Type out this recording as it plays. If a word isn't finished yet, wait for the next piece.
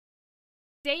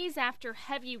Days after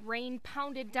heavy rain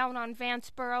pounded down on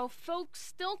Vanceboro, folks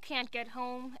still can't get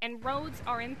home and roads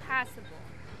are impassable.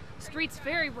 Streets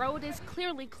Ferry Road is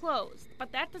clearly closed,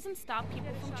 but that doesn't stop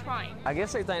people from trying. I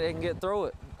guess they think they can get through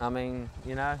it. I mean,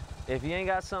 you know, if you ain't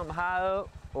got something high up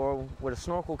or with a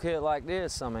snorkel kit like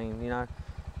this, I mean, you know,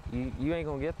 you ain't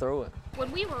gonna get through it.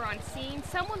 When we were on scene,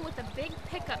 someone with a big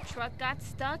pickup truck got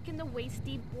stuck in the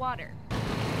waist-deep water.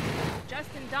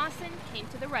 Justin Dawson came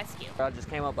to the rescue. I just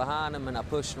came up behind him and I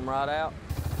pushed him right out.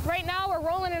 Right now we're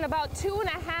rolling in about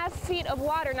 2.5 feet of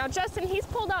water. Now Justin, he's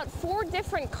pulled out 4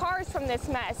 different cars from this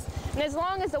mess. And as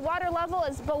long as the water level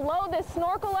is below this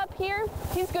snorkel up here,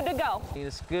 he's good to go.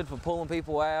 It's good for pulling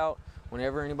people out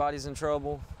whenever anybody's in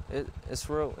trouble. It's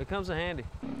real, it comes in handy.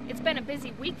 It's been a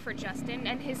busy week for Justin,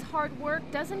 and his hard work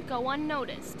doesn't go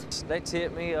unnoticed. They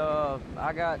tipped me.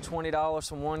 I got $20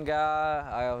 from one guy.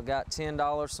 I got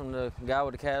 $10 from the guy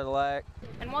with the Cadillac.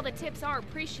 And while the tips are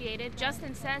appreciated,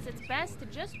 Justin says it's best to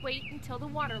just wait until the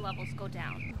water levels go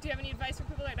down. Do you have any advice for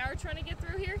people that are trying to get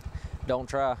through here? Don't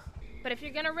try. But if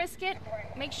you're gonna risk it,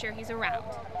 make sure he's around.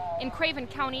 In Craven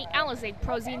County, Alize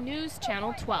Proisy, News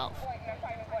Channel 12.